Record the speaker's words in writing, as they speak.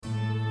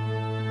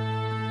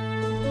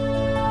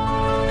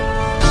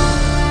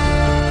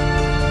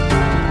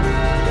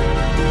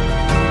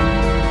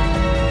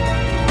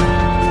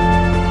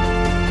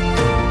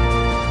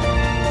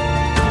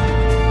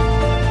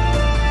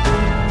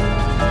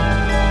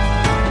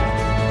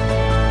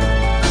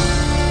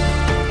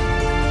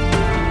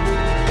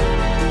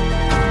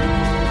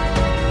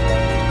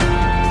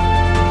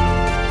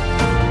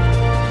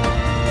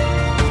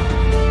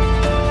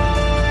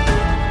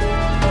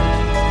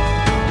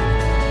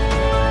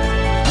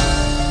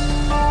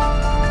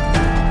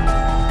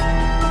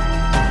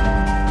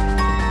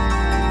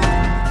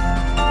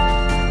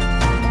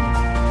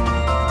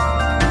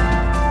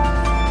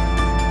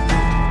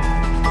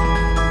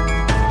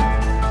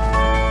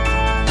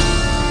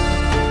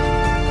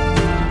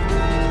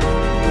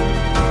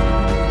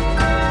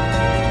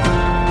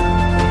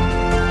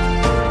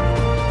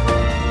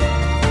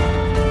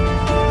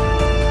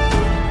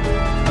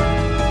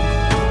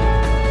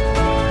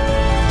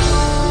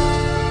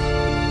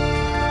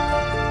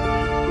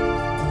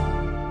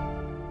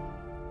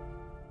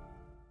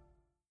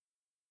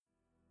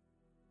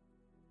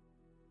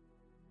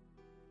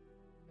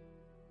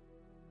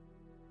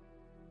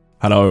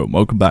Hello and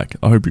welcome back.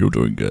 I hope you're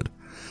doing good.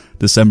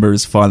 December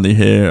is finally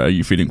here. Are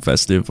you feeling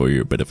festive or are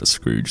you a bit of a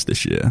Scrooge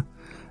this year?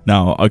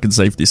 Now, I can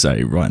safely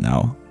say right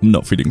now, I'm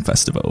not feeling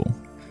festive at all.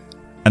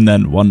 And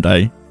then one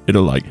day,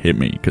 it'll hit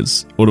me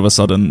because all of a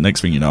sudden,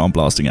 next thing you know, I'm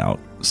blasting out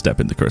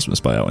Step Into Christmas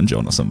by Elton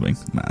John or something.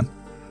 Man,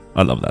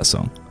 I love that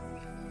song.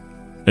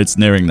 It's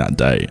nearing that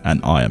day and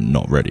I am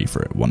not ready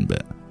for it one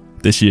bit.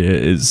 This year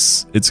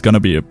it's going to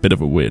be a bit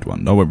of a weird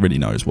one. No one really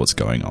knows what's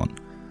going on.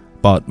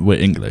 But we're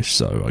English,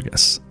 so I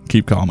guess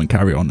keep calm and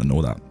carry on and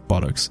all that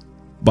bollocks.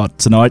 But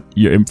tonight,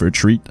 you're in for a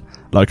treat.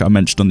 Like I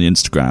mentioned on the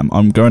Instagram,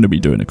 I'm going to be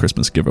doing a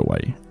Christmas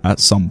giveaway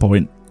at some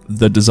point.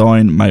 The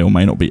design may or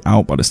may not be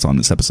out by this time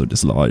this episode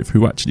is live.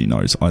 Who actually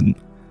knows? I'm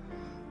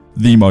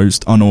the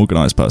most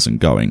unorganised person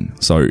going.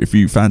 So if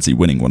you fancy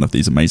winning one of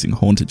these amazing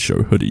Haunted Show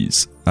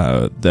hoodies,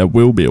 there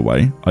will be a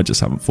way. I just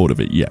haven't thought of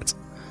it yet.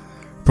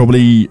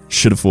 Probably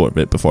should have thought of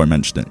it before I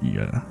mentioned it.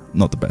 Yeah,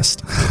 not the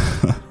best.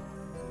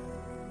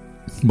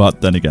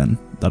 But then again,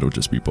 that'll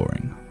just be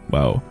boring.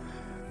 Well,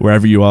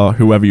 wherever you are,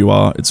 whoever you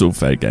are, it's all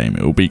fair game.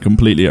 It will be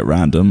completely at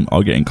random.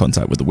 I'll get in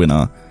contact with the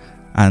winner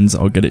and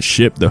I'll get it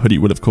shipped. The hoodie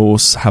will, of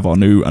course, have our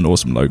new and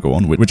awesome logo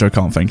on, which I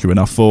can't thank you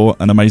enough for.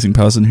 An amazing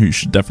person who you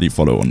should definitely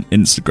follow on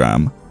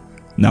Instagram.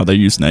 Now, their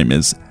username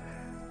is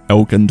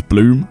Elkand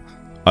Bloom.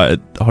 I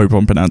hope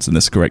I'm pronouncing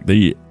this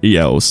correctly.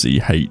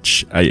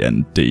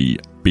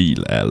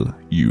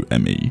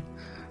 ELCHANDBLUME.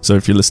 So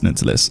if you're listening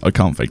to this, I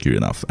can't thank you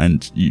enough,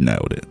 and you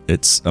nailed it.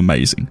 It's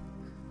amazing.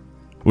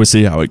 We'll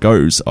see how it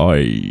goes.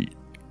 I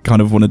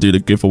kind of want to do the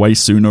giveaway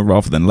sooner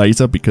rather than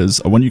later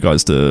because I want you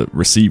guys to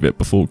receive it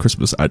before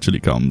Christmas actually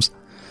comes.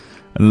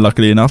 And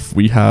luckily enough,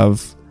 we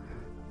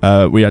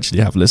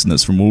actually have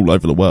listeners from all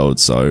over the world,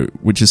 so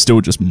which is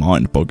still just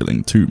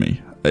mind-boggling to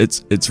me.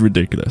 It's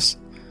ridiculous.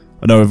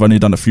 I know I've only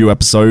done a few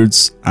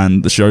episodes,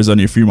 and the show's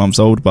only a few months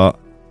old, but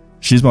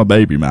she's my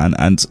baby, man,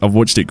 and I've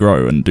watched it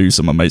grow and do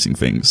some amazing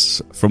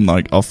things. From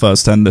our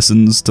first 10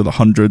 listens to the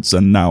hundreds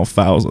and now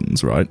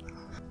thousands, right?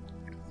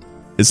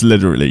 It's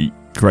literally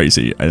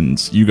crazy,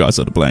 and you guys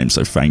are to blame,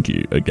 so thank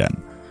you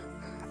again.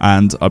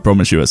 And I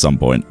promise you at some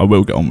point, I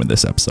will get on with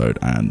this episode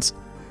and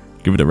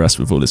give it a rest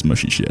with all this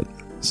mushy shit.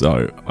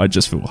 So I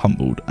just feel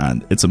humbled,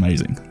 and it's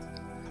amazing.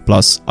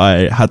 Plus,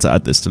 I had to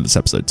add this to this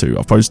episode too.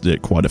 I've posted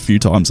it quite a few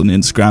times on the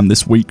Instagram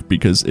this week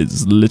because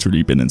it's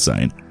literally been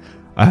insane.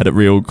 I had a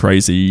real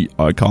crazy,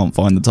 I can't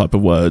find the type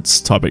of words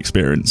type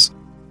experience.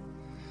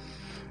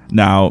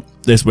 Now,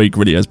 this week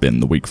really has been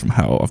the week from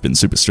hell. I've been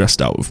super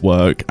stressed out with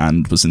work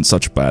and was in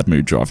such a bad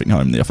mood driving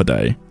home the other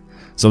day.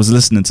 So I was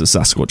listening to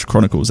Sasquatch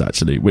Chronicles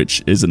actually,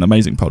 which is an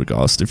amazing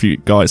podcast. If you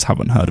guys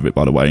haven't heard of it,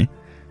 by the way,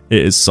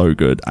 it is so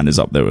good and is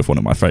up there with one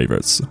of my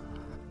favourites.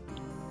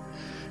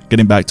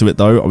 Getting back to it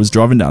though, I was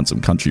driving down some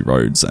country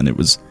roads and it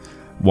was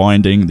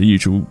winding, the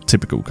usual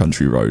typical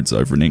country roads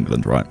over in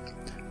England, right?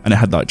 And it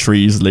had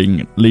trees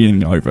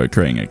leaning over,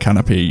 creating a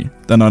canopy.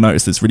 Then I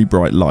noticed this really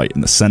bright light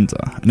in the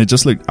centre, and it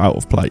just looked out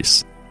of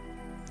place.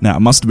 Now, it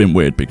must have been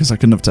weird because I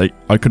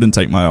couldn't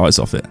take my eyes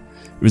off it.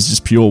 It was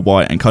just pure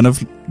white, and kind of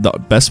the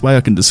best way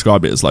I can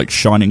describe it is like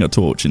shining a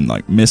torch in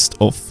mist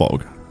or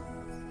fog.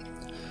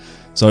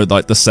 So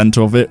the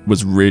centre of it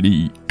was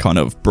really kind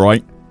of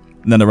bright,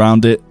 and then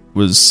around it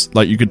was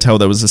you could tell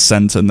there was a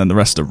centre, and then the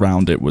rest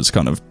around it was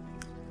kind of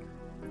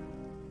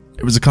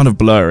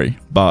blurry,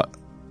 but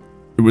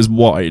it was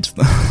wide.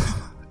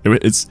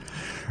 It's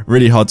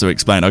really hard to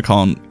explain. I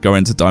can't go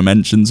into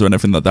dimensions or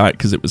anything like that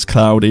because it was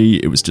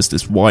cloudy. It was just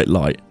this white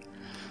light.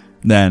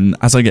 Then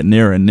as I get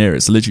nearer and nearer,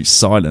 it's literally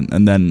silent,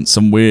 and then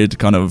some weird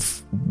kind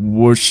of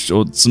whoosh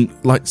or some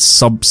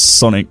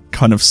subsonic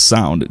kind of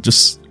sound. It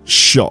just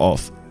shot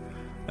off,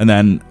 and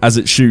then as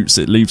it shoots,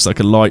 it leaves a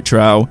light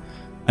trail,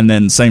 and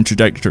then same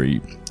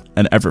trajectory,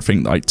 and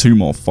everything two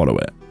more follow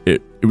it.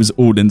 It was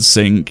all in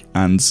sync,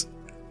 and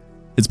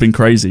it's been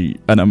crazy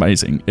and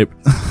amazing.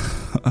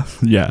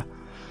 Yeah,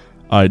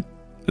 I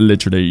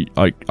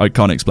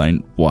can't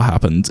explain what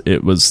happened.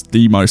 It was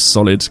the most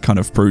solid kind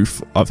of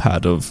proof I've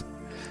had of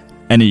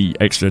any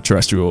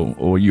extraterrestrial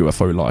or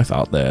UFO life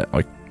out there.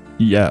 I've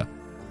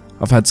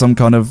had some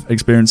kind of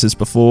experiences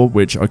before,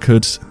 which I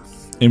could,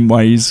 in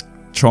ways,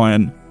 try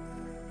and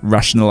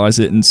rationalize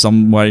it in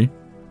some way.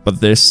 But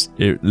this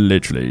blew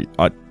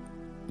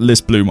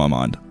my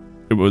mind.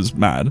 It was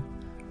mad.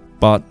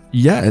 But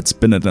yeah, it's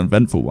been an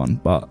eventful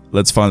one, but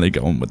let's finally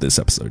get on with this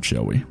episode,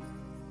 shall we?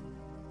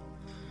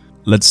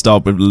 Let's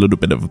start with a little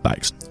bit of a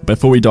backstory.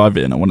 Before we dive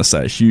in, I want to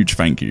say a huge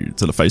thank you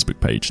to the Facebook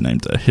page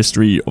named A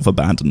History of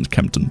Abandoned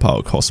Kempton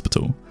Park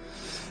Hospital.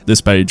 This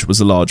page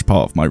was a large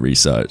part of my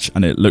research,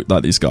 and it looked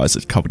like these guys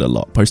had covered a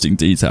lot, posting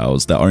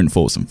details, their own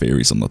thoughts and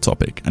theories on the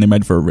topic, and it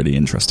made for a really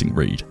interesting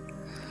read.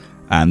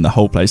 And the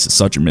whole place is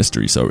such a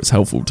mystery, so it's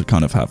helpful to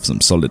kind of have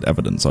some solid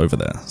evidence over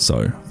there.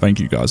 So thank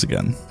you guys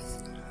again.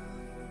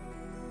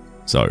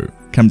 So,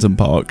 Kempton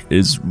Park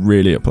is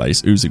really a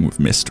place oozing with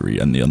mystery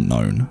and the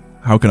unknown.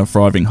 How can a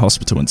thriving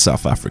hospital in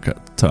South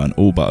Africa turn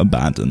all but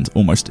abandoned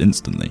almost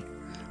instantly?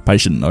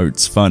 Patient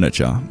notes,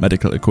 furniture,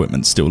 medical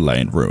equipment still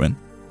lay in ruin.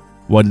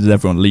 Why did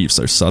everyone leave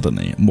so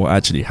suddenly, and what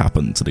actually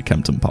happened to the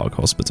Kempton Park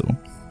Hospital?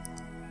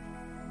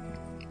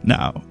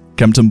 Now,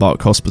 Kempton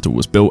Park Hospital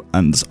was built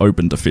and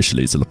opened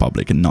officially to the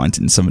public in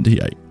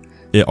 1978.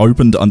 It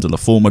opened under the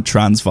former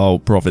Transvaal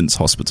Province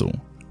Hospital.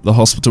 The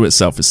hospital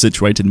itself is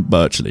situated in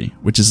Birchley,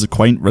 which is a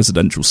quaint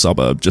residential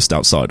suburb just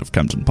outside of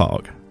Kempton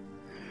Park.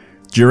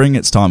 During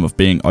its time of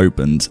being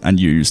opened and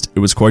used, it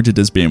was quoted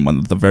as being one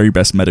of the very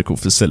best medical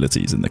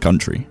facilities in the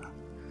country.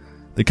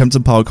 The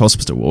Kempton Park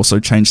Hospital also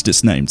changed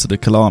its name to the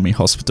Killarney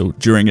Hospital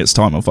during its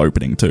time of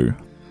opening too.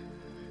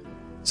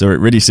 So it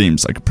really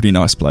seems like a pretty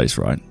nice place,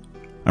 right?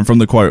 And from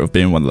the quote of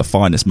being one of the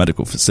finest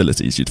medical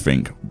facilities,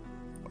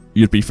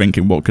 you'd be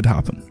thinking what could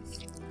happen.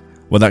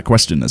 Well, that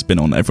question has been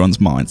on everyone's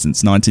mind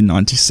since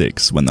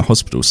 1996 when the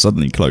hospital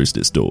suddenly closed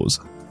its doors.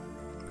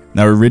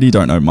 Now, we really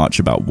don't know much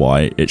about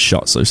why it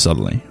shut so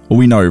suddenly. All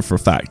we know for a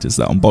fact is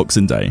that on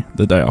Boxing Day,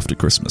 the day after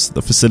Christmas,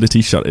 the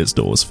facility shut its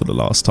doors for the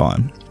last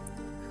time.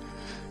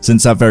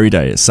 Since that very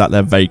day, it sat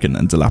there vacant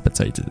and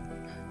dilapidated,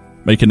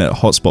 making it a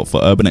hotspot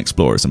for urban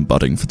explorers and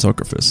budding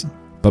photographers.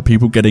 But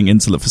people getting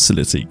into the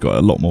facility got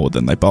a lot more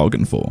than they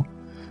bargained for,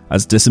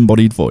 as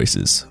disembodied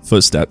voices,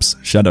 footsteps,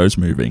 shadows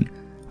moving,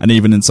 and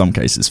even in some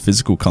cases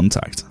physical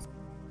contact.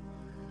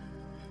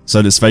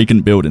 So this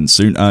vacant building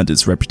soon earned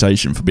its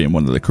reputation for being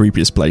one of the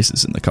creepiest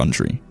places in the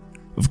country.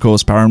 Of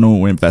course,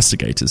 paranormal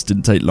investigators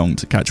didn't take long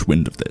to catch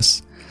wind of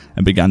this,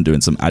 and began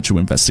doing some actual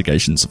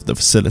investigations of the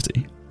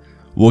facility.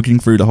 Walking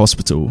through the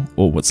hospital,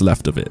 or what's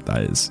left of it,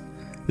 that is,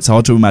 it's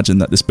hard to imagine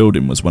that this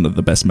building was one of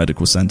the best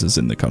medical centres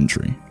in the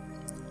country.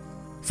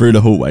 Through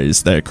the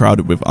hallways, they are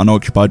crowded with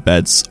unoccupied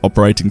beds,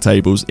 operating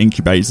tables,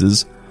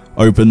 incubators,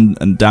 open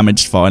and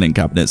damaged filing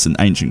cabinets and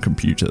ancient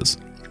computers.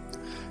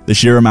 The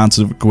sheer amount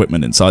of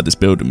equipment inside this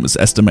building was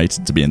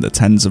estimated to be in the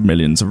tens of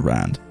millions of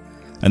rand,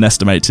 an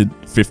estimated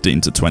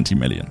 15 to 20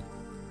 million.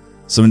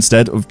 So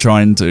instead of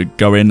trying to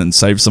go in and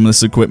save some of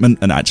this equipment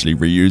and actually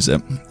reuse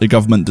it, the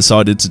government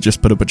decided to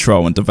just put a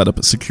patrol and develop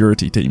a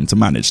security team to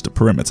manage the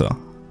perimeter.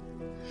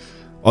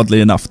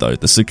 Oddly enough though,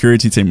 the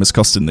security team was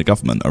costing the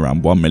government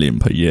around 1 million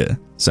per year,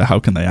 so how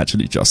can they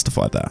actually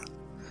justify that?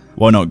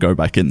 Why not go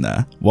back in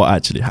there? What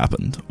actually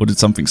happened? Or did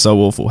something so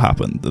awful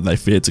happen that they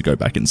feared to go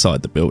back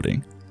inside the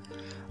building?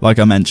 Like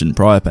I mentioned,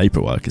 prior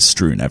paperwork is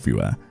strewn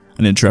everywhere,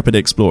 and intrepid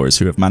explorers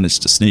who have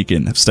managed to sneak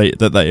in have stated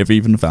that they have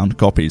even found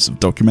copies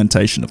of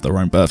documentation of their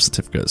own birth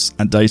certificates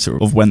and data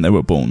of when they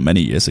were born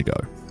many years ago.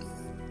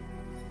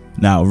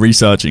 Now,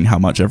 researching how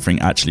much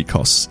everything actually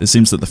costs, it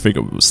seems that the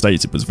figure that was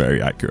stated was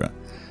very accurate.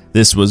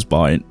 This was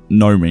by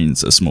no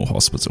means a small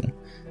hospital.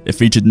 It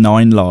featured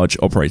 9 large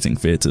operating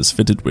theatres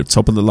fitted with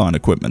top-of-the-line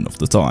equipment of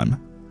the time.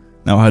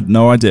 Now, I had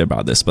no idea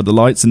about this, but the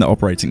lights in the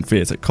operating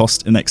theatre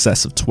cost in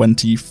excess of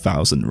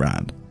 20,000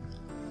 rand.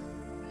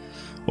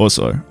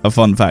 Also, a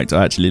fun fact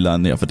I actually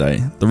learned the other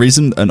day, the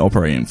reason an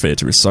operating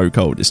theatre is so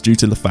cold is due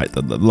to the fact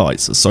that the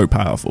lights are so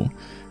powerful.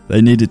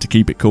 They needed to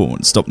keep it cool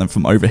and stop them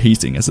from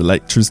overheating, as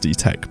electricity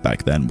tech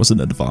back then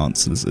wasn't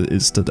advanced as it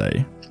is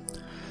today.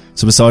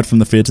 So aside from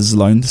the theatres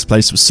alone, this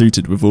place was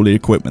suited with all the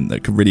equipment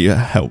that could really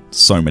help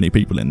so many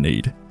people in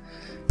need.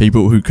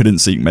 People who couldn't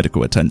seek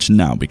medical attention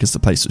now because the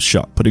place was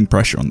shut, putting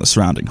pressure on the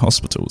surrounding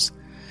hospitals.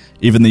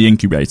 Even the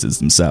incubators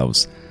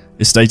themselves.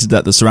 It's stated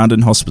that the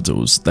surrounding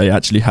hospitals, they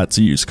actually had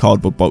to use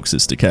cardboard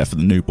boxes to care for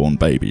the newborn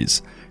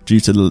babies, due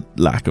to the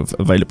lack of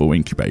available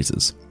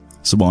incubators.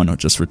 So why not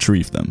just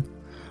retrieve them?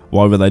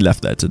 Why were they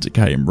left there to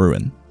decay and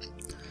ruin?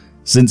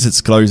 Since its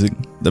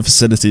closing, the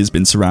facility has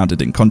been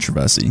surrounded in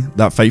controversy.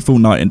 That fateful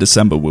night in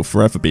December will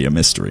forever be a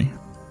mystery.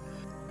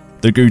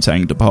 The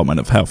Gauteng Department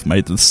of Health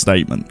made the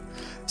statement,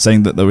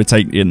 saying that they would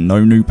take in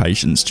no new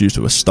patients due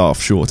to a staff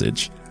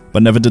shortage,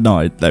 but never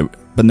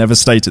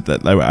stated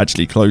that they were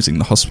actually closing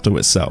the hospital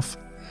itself.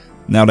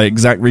 Now, the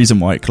exact reason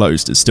why it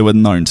closed is still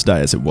unknown today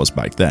as it was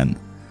back then.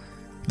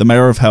 The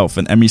Mayor of Health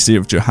and MEC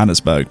of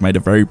Johannesburg made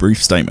a very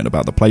brief statement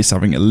about the place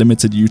having a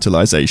limited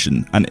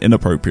utilisation and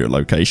inappropriate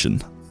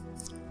location,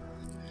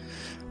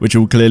 which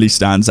all clearly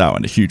stands out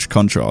in a huge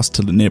contrast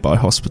to the nearby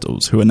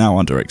hospitals, who are now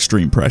under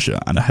extreme pressure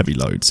and a heavy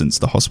load since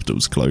the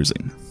hospital's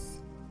closing.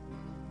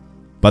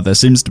 But there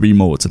seems to be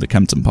more to the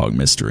Kempton Park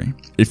mystery.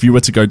 If you were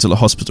to go to the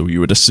hospital, you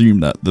would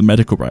assume that the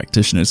medical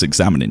practitioners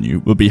examining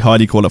you would be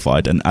highly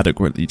qualified and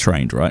adequately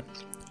trained, right?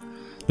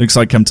 Looks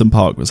like Kempton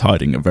Park was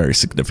hiding a very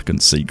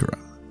significant secret.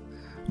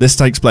 This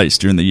takes place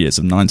during the years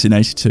of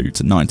 1982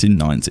 to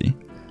 1990,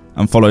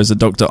 and follows a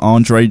Dr.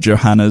 Andre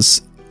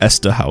Johannes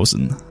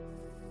Esterhausen,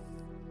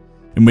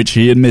 in which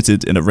he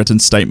admitted in a written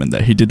statement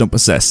that he did not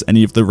possess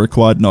any of the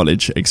required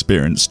knowledge,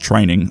 experience,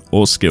 training,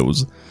 or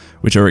skills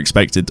which are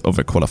expected of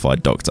a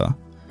qualified doctor.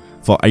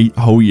 For 8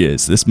 whole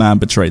years, this man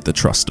betrayed the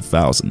trust of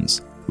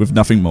thousands, with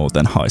nothing more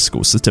than high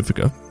school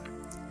certificate.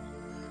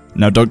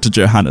 Now, Dr.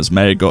 Johannes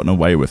may have gotten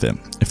away with it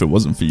if it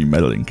wasn't for you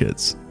meddling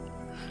kids.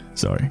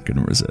 Sorry,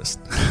 couldn't resist.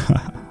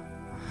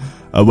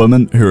 A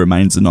woman who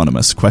remains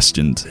anonymous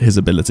questioned his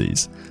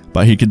abilities,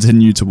 but he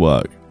continued to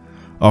work.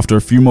 After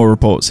a few more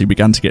reports, he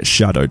began to get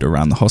shadowed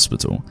around the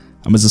hospital,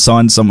 and was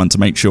assigned someone to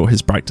make sure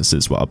his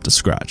practices were up to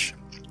scratch.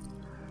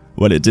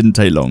 Well, it didn't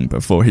take long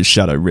before his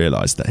shadow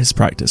realised that his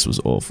practice was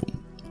awful.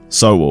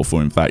 So awful,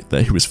 in fact,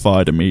 that he was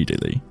fired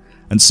immediately,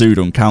 and sued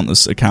on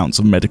countless accounts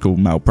of medical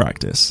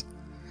malpractice.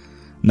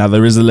 Now,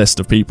 there is a list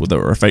of people that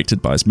were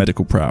affected by his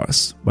medical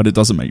prowess, but it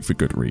doesn't make for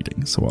good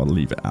reading, so I'll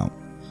leave it out.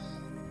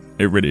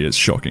 It really is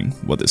shocking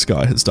what this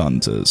guy has done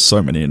to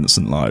so many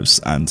innocent lives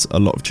and a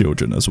lot of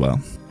children as well.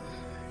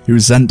 He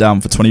was sent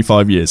down for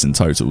 25 years in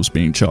total,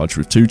 being charged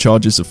with 2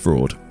 charges of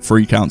fraud,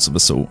 3 counts of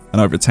assault,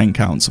 and over 10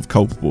 counts of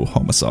culpable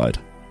homicide.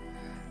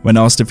 When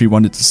asked if he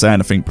wanted to say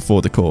anything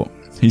before the court,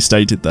 he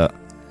stated that,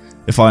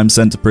 "If I am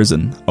sent to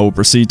prison, I will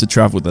proceed to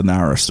travel the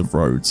narrowest of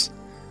roads.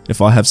 If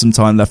I have some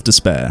time left to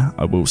spare,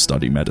 I will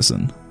study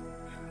medicine."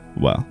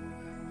 Well,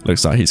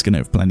 looks like he's going to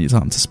have plenty of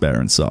time to spare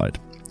inside.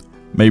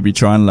 Maybe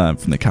try and learn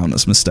from the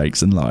countless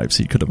mistakes and lives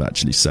he could have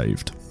actually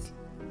saved.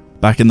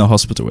 Back in the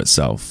hospital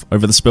itself,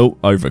 over the spilt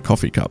over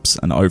coffee cups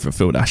and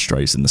overfilled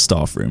ashtrays in the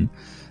staff room,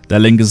 there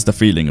lingers the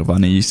feeling of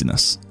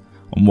uneasiness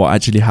on what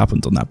actually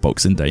happened on that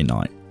Boxing Day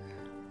night.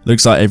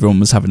 Looks like everyone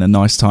was having a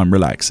nice time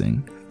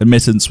relaxing.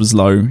 Admittance was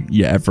low,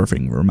 yet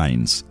everything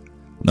remains.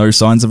 No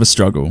signs of a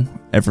struggle,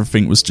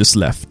 everything was just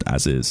left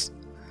as is.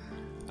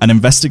 An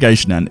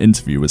investigation and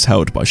interview was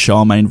held by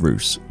Charmaine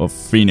Roos of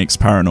Phoenix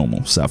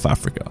Paranormal, South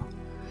Africa.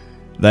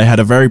 They had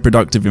a very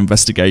productive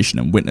investigation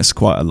and witnessed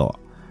quite a lot,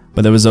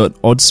 but there was an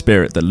odd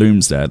spirit that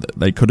looms there that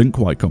they couldn't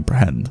quite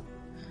comprehend.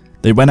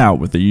 They went out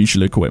with the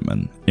usual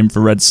equipment,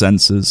 infrared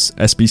sensors,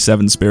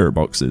 SB7 spirit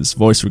boxes,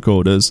 voice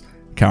recorders,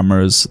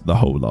 cameras, the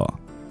whole lot.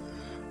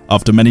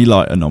 After many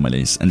light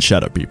anomalies and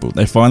shadow people,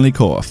 they finally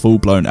caught a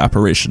full-blown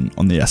apparition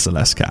on the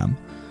SLS cam,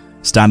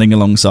 standing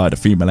alongside a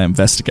female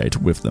investigator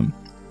with them.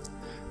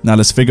 Now,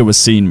 this figure was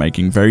seen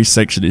making very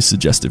sexually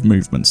suggestive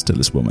movements to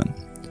this woman,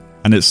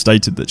 and it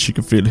stated that she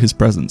could feel his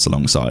presence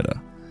alongside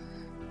her.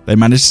 They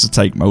managed to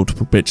take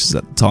multiple pictures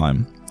at the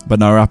time, but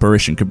no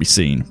apparition could be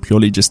seen,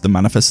 purely just the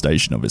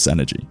manifestation of its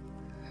energy,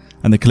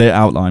 and the clear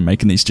outline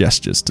making these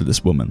gestures to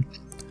this woman.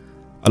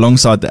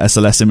 Alongside the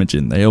SLS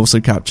imaging, they also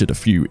captured a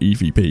few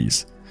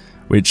EVPs,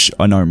 which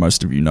I know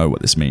most of you know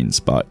what this means,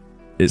 but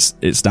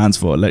it stands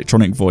for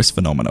Electronic Voice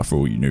Phenomena for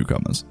all you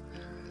newcomers.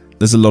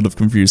 There's a lot of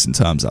confusing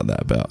terms out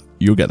there, but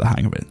you'll get the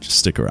hang of it, just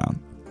stick around.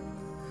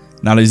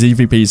 Now, these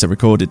EVPs are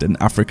recorded in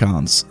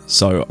Afrikaans,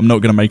 so I'm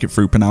not going to make it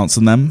through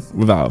pronouncing them,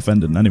 without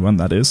offending anyone,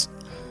 that is.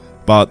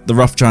 But the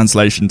rough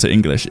translation to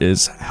English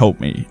is, "Help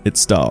me,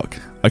 it's dark,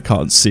 I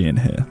can't see in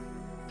here."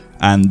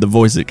 And the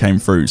voice that came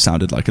through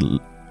sounded like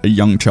a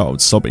young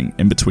child sobbing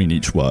in between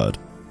each word.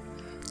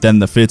 Then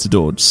the theatre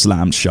door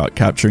slammed shut,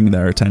 capturing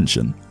their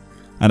attention,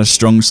 and a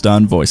strong,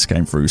 stern voice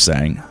came through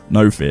saying,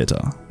 "No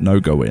theatre, no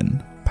go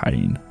in,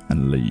 pain,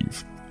 and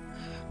leave."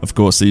 Of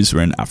course, these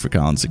were in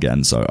Afrikaans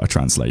again, so I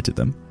translated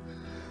them.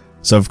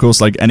 So of course,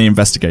 like any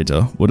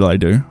investigator, what do I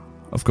do?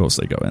 Of course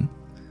they go in.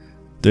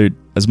 Dude,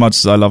 as much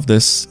as I love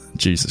this,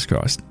 Jesus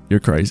Christ, you're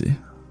crazy.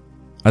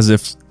 As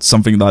if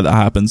something like that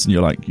happens and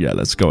you're like, yeah,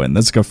 let's go in,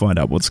 let's go find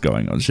out what's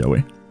going on, shall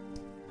we?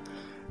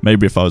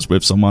 Maybe if I was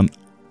with someone,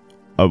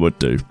 I would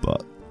do,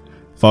 but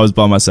if I was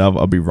by myself,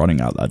 I'd be running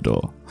out that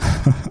door.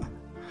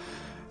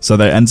 So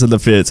they enter the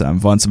theatre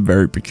and find some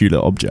very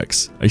peculiar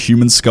objects. A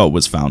human skull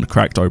was found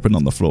cracked open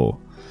on the floor,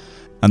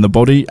 and the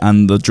body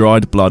and the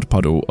dried blood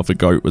puddle of a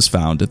goat was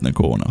found in the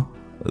corner.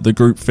 The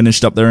group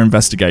finished up their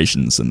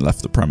investigations and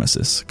left the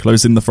premises,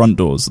 closing the front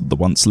doors of the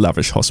once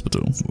lavish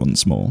hospital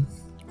once more.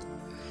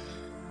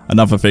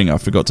 Another thing I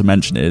forgot to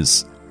mention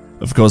is,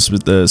 of course,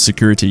 with the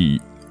security,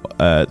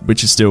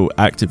 which is still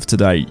active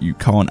today, you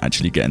can't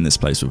actually get in this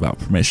place without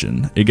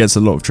permission. It gets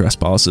a lot of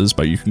trespassers,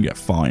 but you can get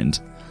fined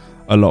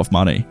a lot of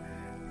money.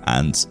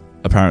 And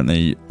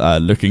apparently,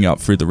 looking up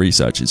through the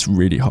research, it's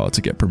really hard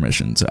to get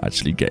permission to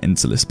actually get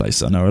into this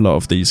place. I know a lot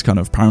of these kind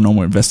of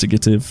paranormal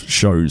investigative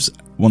shows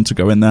want to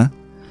go in there,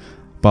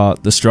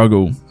 but the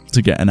struggle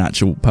to get an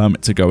actual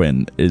permit to go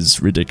in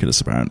is ridiculous,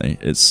 apparently.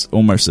 It's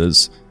almost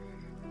as,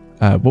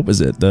 what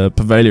was it, the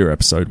Pavalia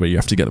episode where you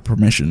have to get the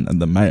permission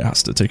and the mayor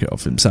has to tick it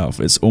off himself.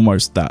 It's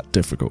almost that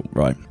difficult,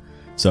 right?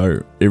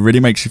 So it really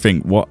makes you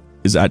think, what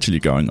is actually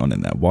going on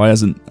in there? Why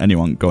hasn't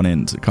anyone gone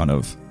in to kind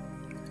of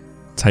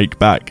take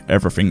back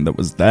everything that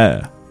was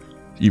there?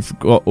 You've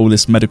got all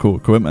this medical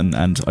equipment,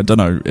 and I don't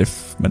know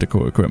if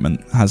medical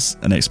equipment has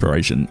an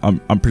expiration.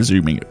 I'm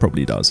presuming it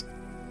probably does.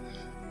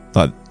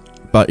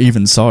 But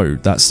even so,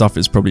 that stuff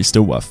is probably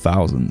still worth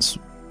thousands.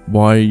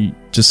 Why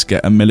just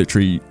get a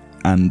military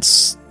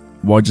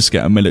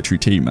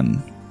team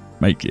and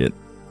make it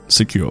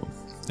secure?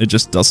 It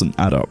just doesn't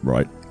add up,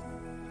 right?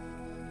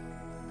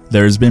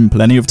 There has been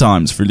plenty of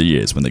times through the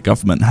years when the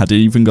government had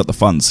even got the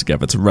funds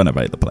together to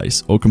renovate the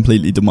place or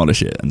completely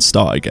demolish it and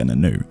start again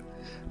anew,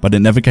 but it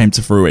never came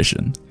to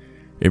fruition.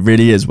 It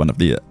really is one of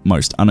the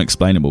most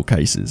unexplainable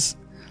cases.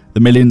 The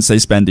millions they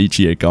spend each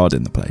year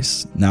guarding the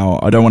place. Now,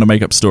 I don't want to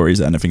make up stories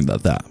or anything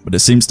like that, but it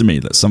seems to me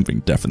that something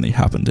definitely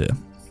happened here.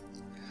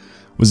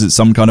 Was it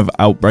some kind of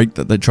outbreak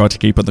that they tried to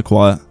keep on the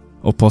quiet,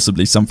 or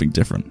possibly something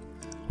different?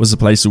 Was the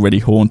place already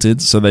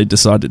haunted, so they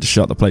decided to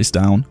shut the place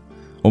down?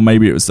 Or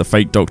maybe it was the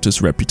fake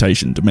doctor's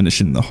reputation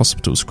diminishing the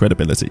hospital's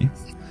credibility.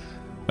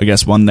 I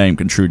guess one name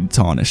can truly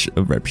tarnish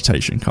a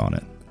reputation, can't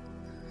it?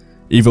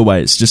 Either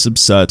way, it's just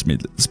absurd to me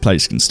that this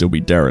place can still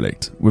be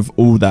derelict, with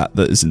all that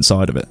is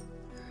inside of it.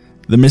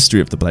 The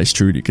mystery of the place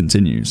truly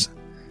continues.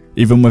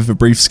 Even with a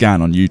brief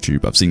scan on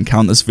YouTube, I've seen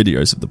countless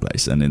videos of the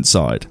place and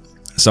inside,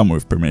 some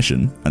with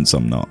permission and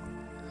some not.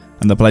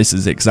 And the place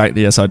is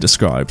exactly as I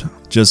described,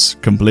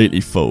 just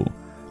completely full.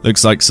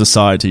 Looks like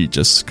society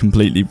just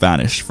completely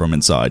vanished from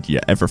inside,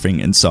 yet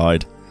everything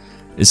inside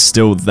is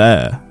still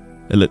there.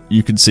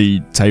 You can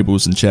see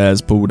tables and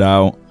chairs pulled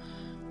out,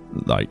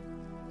 like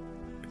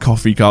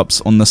coffee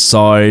cups on the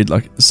side,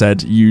 like I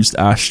said, used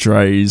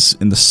ashtrays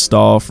in the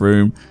staff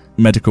room,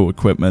 medical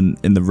equipment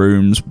in the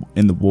rooms,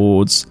 in the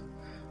wards,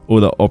 all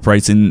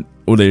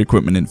the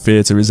equipment in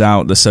theatre is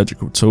out, the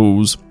surgical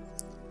tools.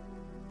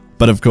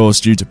 But of course,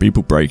 due to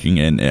people breaking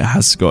in, it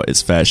has got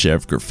its fair share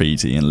of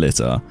graffiti and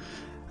litter,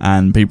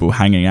 and people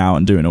hanging out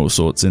and doing all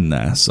sorts in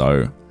there,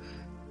 so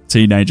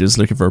teenagers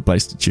looking for a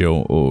place to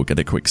chill or get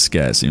a quick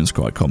scare seems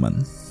quite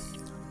common.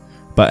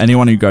 But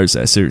anyone who goes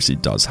there seriously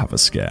does have a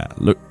scare.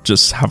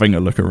 Just having a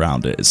look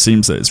around it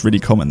seems that it's really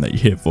common that you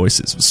hear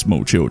voices of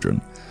small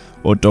children,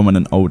 or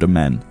dominant older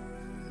men.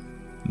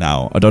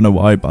 Now, I don't know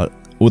why, but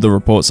all the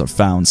reports I've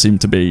found seem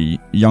to be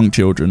young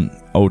children,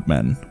 old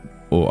men,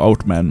 or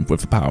old men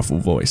with a powerful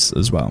voice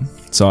as well.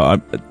 So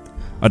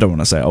I don't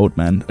want to say old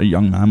man, a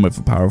young man with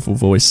a powerful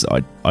voice,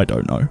 I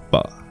don't know,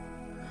 but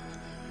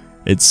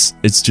it's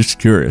just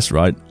curious,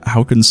 right?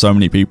 How can so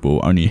many people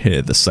only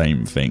hear the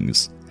same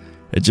things?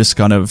 It just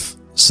kind of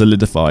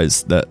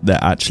solidifies that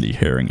they're actually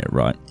hearing it,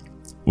 right?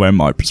 Well, in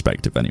my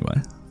perspective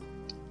anyway.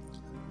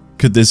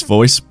 Could these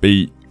voices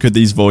be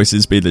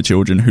the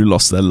children who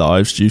lost their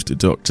lives due to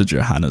Dr.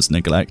 Johanna's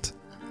neglect?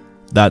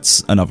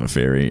 That's another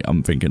theory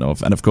I'm thinking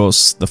of. And of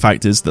course, the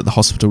fact is that the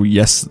hospital,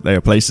 yes, they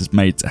are places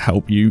made to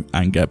help you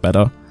and get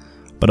better,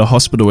 but a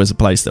hospital is a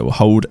place that will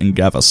hold and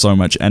gather so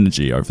much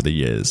energy over the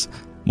years,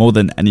 more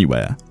than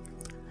anywhere.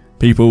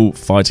 People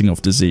fighting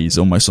off disease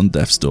almost on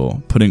death's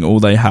door, putting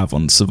all they have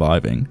on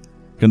surviving.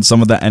 Can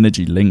some of that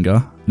energy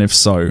linger? And if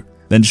so,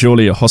 then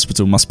surely a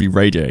hospital must be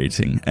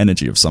radiating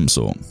energy of some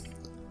sort.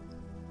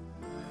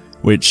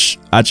 Which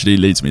actually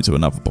leads me to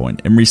another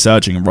point. In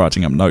researching and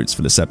writing up notes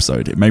for this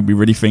episode, it made me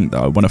really think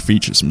that I want to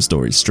feature some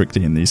stories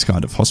strictly in these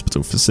kind of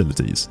hospital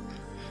facilities.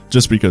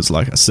 Just because,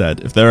 like I said,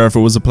 if there ever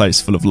was a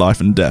place full of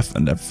life and death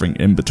and everything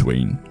in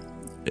between,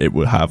 it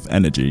would have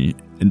energy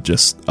in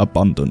just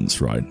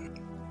abundance, right?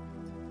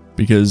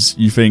 Because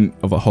you think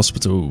of a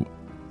hospital,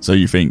 so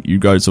you think you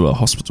go to a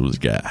hospital to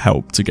get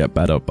help, to get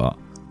better, but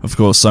of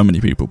course so many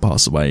people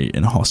pass away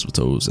in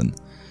hospitals, and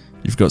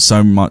you've got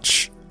so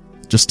much,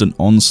 just an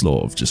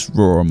onslaught of just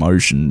raw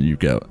emotion. You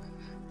get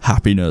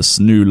happiness,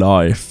 new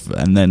life,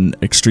 and then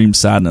extreme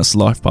sadness,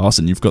 life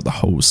passing. You've got the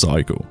whole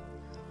cycle.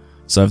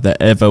 So if there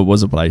ever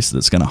was a place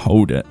that's going to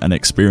hold it and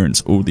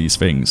experience all these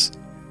things,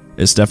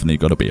 it's definitely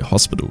got to be a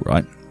hospital,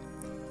 right?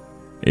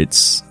 It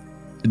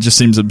just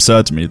seems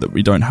absurd to me that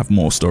we don't have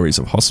more stories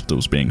of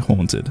hospitals being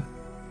haunted.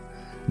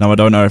 Now, I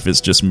don't know if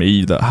it's just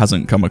me that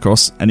hasn't come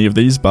across any of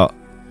these, but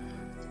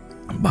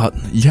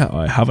yeah,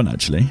 I haven't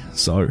actually.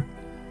 So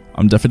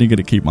I'm definitely going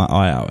to keep my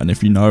eye out, and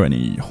if you know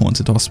any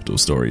haunted hospital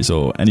stories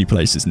or any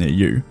places near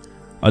you,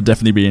 I'd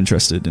definitely be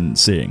interested in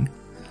seeing.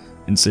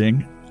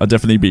 I'd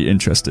definitely be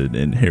interested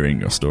in hearing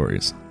your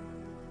stories.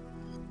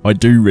 I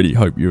do really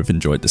hope you have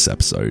enjoyed this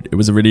episode. It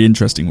was a really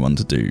interesting one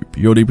to do,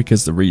 purely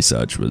because the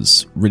research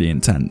was really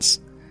intense.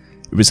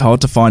 It was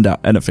hard to find out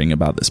anything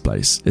about this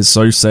place. It's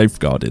so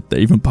safeguarded that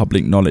even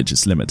public knowledge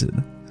is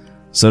limited.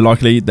 So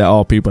luckily, there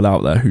are people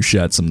out there who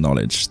shared some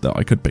knowledge that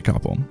I could pick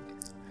up on.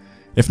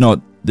 If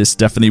not, this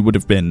definitely would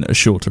have been a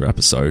shorter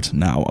episode.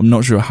 Now, I'm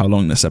not sure how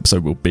long this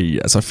episode will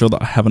be, as I feel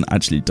that I haven't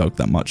actually dug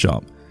that much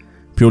up.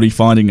 Purely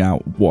finding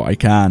out what I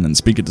can and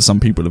speaking to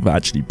some people who have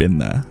actually been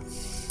there.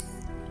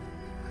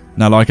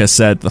 Now, like I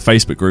said, the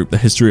Facebook group, The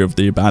History of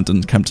the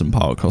Abandoned Kempton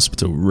Park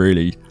Hospital,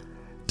 really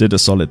did a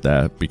solid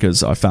there,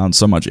 because I found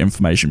so much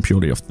information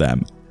purely off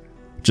them.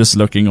 Just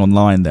looking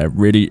online, there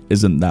really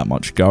isn't that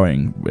much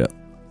going.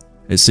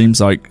 It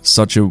seems like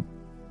such a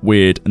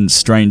weird and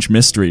strange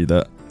mystery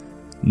that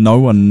no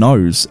one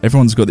knows.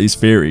 Everyone's got these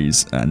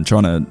theories and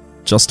trying to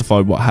justify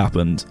what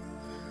happened.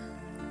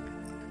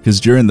 Because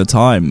during the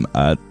time,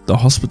 the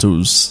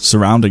hospitals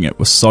surrounding it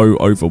were so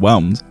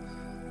overwhelmed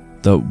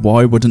that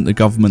why wouldn't the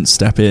government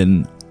step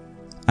in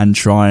and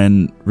try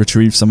and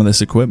retrieve some of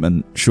this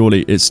equipment?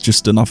 Surely it's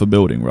just another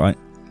building, right?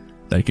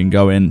 They can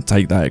go in,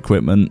 take that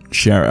equipment,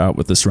 share it out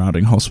with the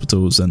surrounding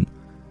hospitals, and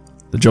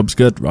the job's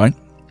good, right?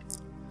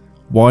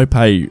 Why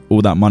pay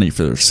all that money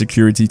for a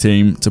security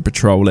team to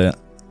patrol it?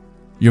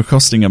 You're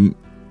costing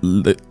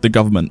the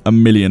government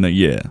 $1 million a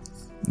year.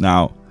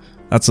 Now,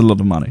 that's a lot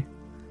of money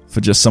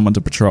for just someone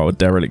to patrol a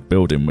derelict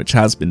building, which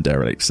has been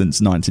derelict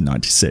since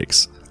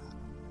 1996.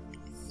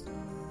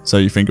 So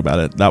you think about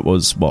it, that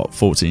was,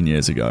 14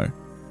 years ago.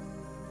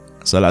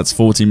 So that's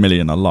 40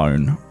 million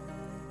alone,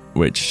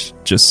 which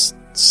just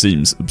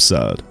seems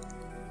absurd.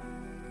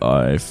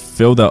 I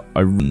feel that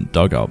I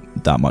dug up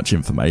that much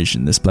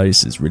information. This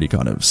place is really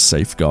kind of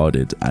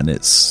safeguarded, and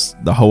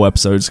the whole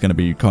episode is going to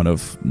be kind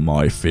of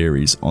my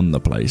theories on the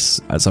place,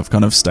 as I've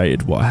kind of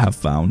stated what I have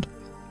found.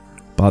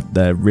 But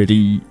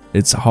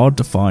it's hard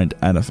to find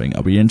anything.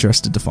 I'll be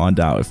interested to find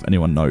out if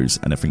anyone knows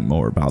anything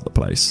more about the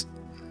place.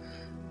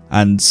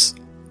 And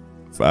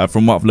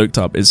from what I've looked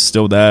up, it's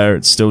still there,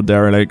 it's still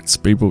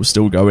derelict, people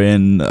still go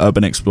in,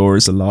 urban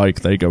explorers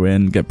alike, they go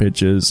in, get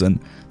pictures, and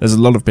there's a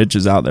lot of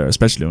pictures out there,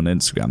 especially on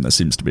Instagram. There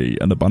seems to be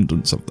an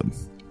abundance of them.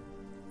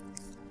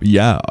 But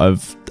yeah,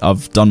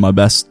 I've done my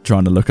best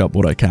trying to look up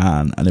what I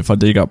can, and if I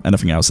dig up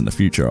anything else in the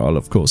future, I'll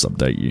of course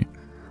update you.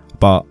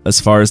 But as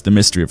far as the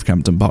mystery of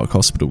Kempton Park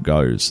Hospital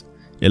goes,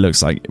 it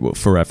looks like it will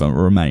forever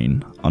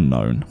remain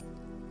unknown.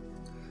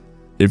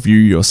 If you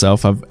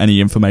yourself have any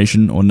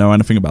information or know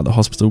anything about the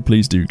hospital,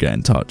 please do get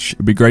in touch.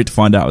 It'd be great to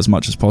find out as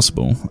much as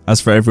possible.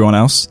 As for everyone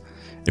else,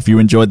 if you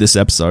enjoyed this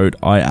episode,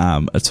 I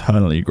am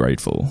eternally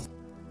grateful.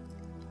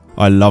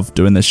 I love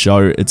doing this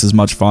show, it's as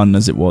much fun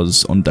as it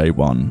was on day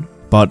one.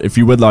 But if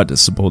you would like to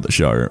support the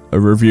show, a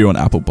review on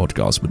Apple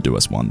Podcasts would do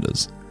us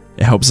wonders.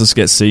 It helps us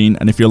get seen,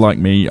 and if you're like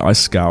me, I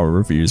scour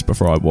reviews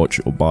before I watch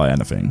or buy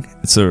anything.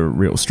 It's a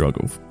real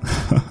struggle.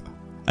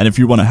 And if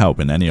you want to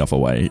help in any other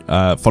way,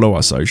 follow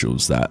our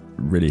socials. That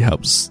really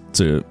helps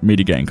me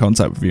to get in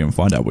contact with you and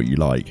find out what you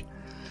like.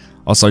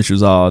 Our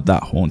socials are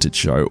That Haunted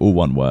Show, all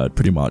one word,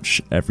 pretty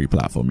much every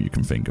platform you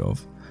can think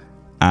of.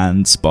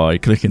 And by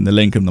clicking the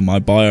link in my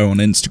bio on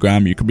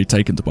Instagram, you can be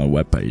taken to my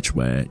webpage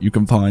where you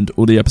can find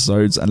all the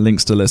episodes and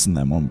links to listen to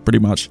them on pretty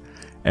much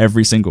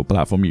every single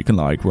platform you can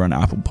like. We're on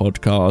Apple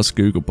Podcasts,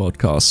 Google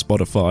Podcasts,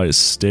 Spotify,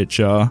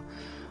 Stitcher,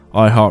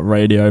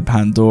 iHeartRadio,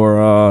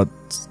 Pandora.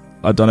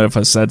 I don't know if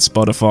I said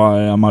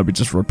Spotify. I might be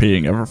just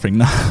repeating everything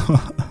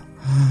now.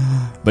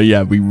 But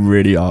yeah, we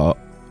really are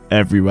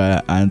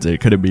everywhere, and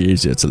it couldn't be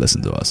easier to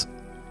listen to us.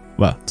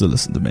 Well, to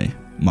listen to me,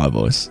 my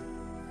voice.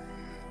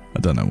 I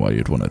don't know why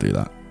you'd want to do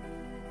that.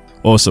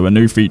 Also, a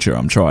new feature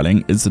I'm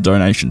trialing is the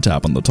donation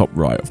tab on the top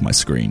right of my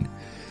screen.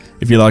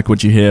 If you like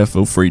what you hear,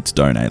 feel free to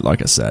donate.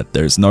 Like I said,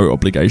 there is no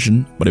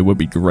obligation, but it would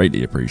be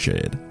greatly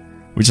appreciated.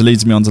 Which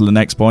leads me on to the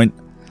next point.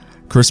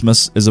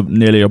 Christmas is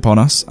nearly upon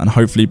us, and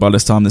hopefully by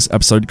this time this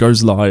episode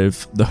goes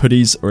live, the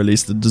hoodies, or at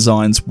least the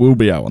designs, will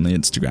be out on the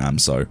Instagram,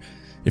 so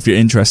if you're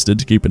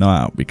interested, keep an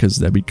eye out because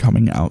they'll be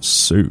coming out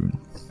soon.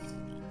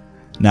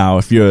 Now,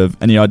 if you have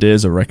any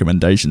ideas or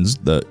recommendations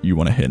that you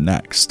want to hear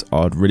next,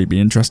 I'd really be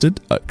interested,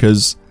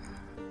 because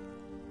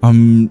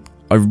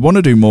I want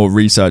to do more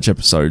research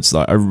episodes.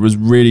 Like, I was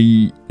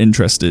really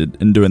interested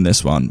in doing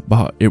this one,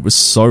 but it was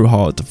so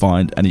hard to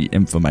find any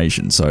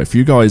information. So if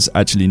you guys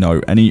actually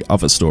know any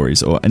other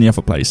stories or any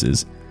other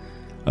places,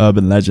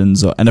 urban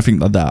legends or anything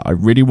like that, I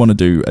really want to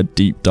do a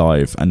deep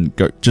dive and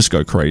just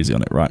go crazy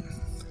on it, right?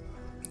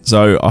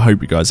 So I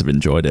hope you guys have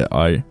enjoyed it.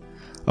 I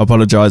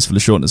apologize for the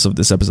shortness of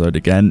this episode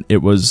again.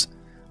 It was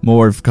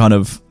more of kind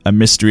of a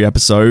mystery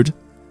episode,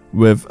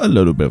 with a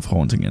little bit of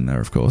haunting in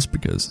there, of course,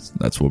 because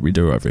that's what we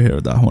do over here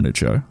at That Haunted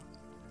Show.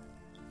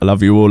 I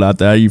love you all out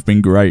there. You've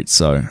been great,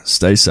 so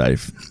stay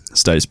safe,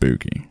 stay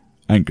spooky,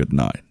 and good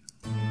night.